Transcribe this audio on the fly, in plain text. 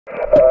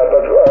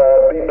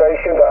but be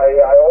patient.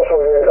 I also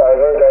heard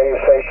a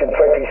station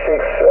 26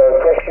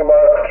 question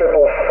mark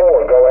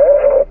 444. Go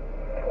ahead.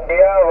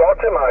 Yeah,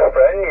 roger, my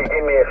friend. You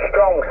give me a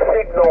strong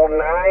signal 9,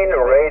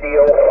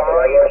 radio 5,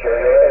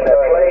 in a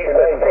place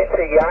that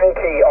City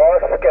Yankee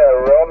Oscar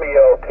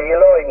Romeo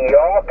Kilo in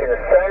York in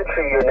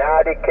Central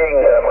United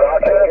Kingdom.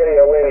 Roger.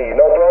 Okay, Winnie,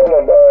 no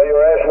problem. Your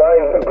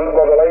S9, good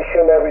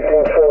modulation,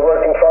 everything's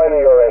working fine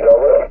on your end,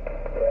 over.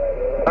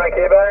 Thank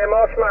you very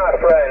much, my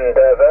friend.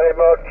 Very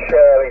much.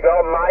 We got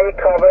Mike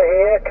over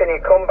here. Can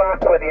you come back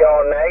with your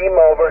name?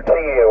 Over to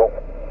you.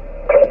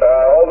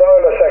 Hold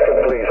on a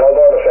second, please. Hold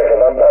on a second.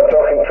 I'm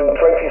talking to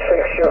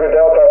 26 Sugar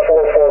Delta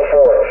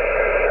 444.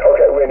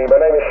 Okay, Winnie, my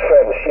name is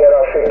Sven.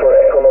 Sierra Victor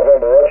Echo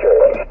November. Roger.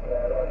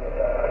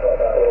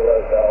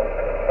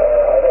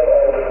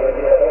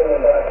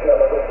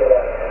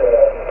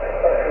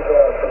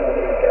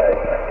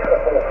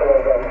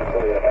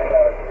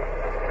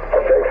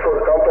 Thanks for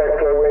the contact,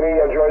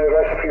 Winnie. Enjoy the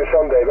rest of your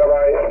Sunday.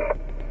 Bye-bye.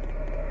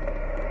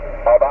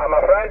 All right,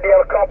 my friend. Do you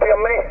have a copy of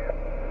me?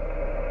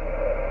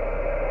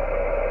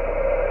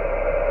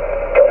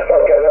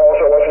 Okay, there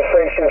also was a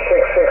station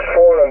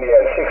 664 on the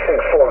end.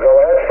 664, go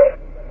ahead.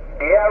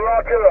 Yeah,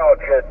 roger.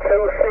 26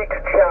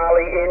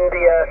 Charlie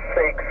India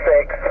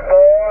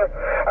 664.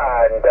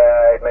 And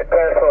my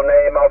personal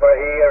name over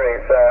here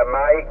is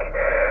Mike.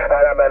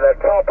 And I'm at the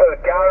top of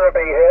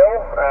Garraby Hill.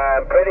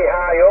 Pretty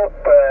high up.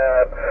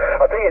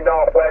 I think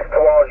northwest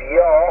towards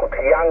York.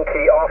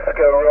 Yankee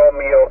Oscar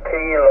Romeo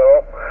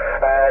Kilo.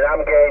 And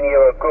I'm getting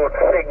you a good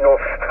signal,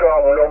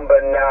 strong number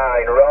 9.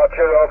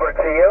 Roger, over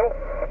to you.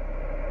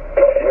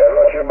 Yeah,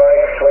 roger,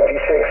 Mike,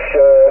 26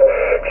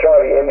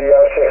 Charlie India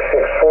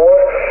 664.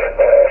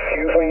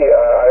 Excuse me,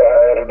 I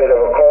had a bit of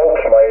a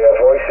cold. My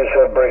voice is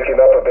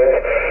breaking up a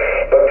bit.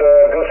 But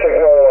good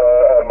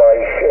signal,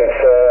 Mike.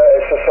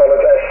 It's a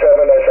solid S7,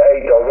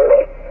 S8, over.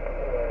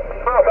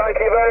 Oh, thank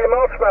you very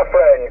much, my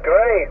friend.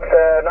 Great.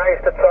 Nice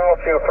to talk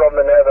to you from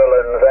the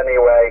Netherlands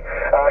anyway.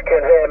 I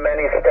can hear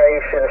many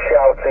stations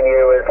shouting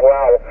you as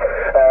well.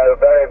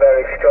 Very,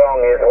 very strong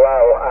as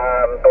well.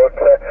 But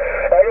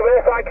anyway,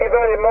 thank you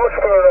very much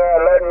for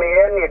letting me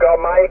in. You got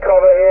Mike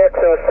over here,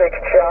 26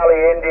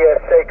 Charlie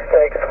India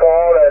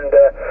 664, and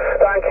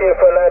thank you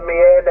for letting me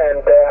in,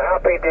 and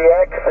happy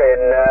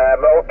DXing.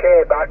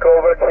 Okay, back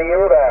over to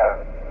you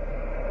there.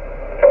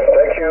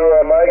 Thank you,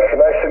 Mike.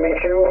 Nice to meet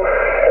you.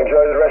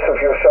 Enjoy the rest of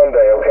your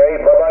Sunday,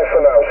 okay? Bye-bye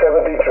for now.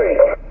 73.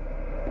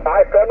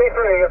 Bye,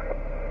 73.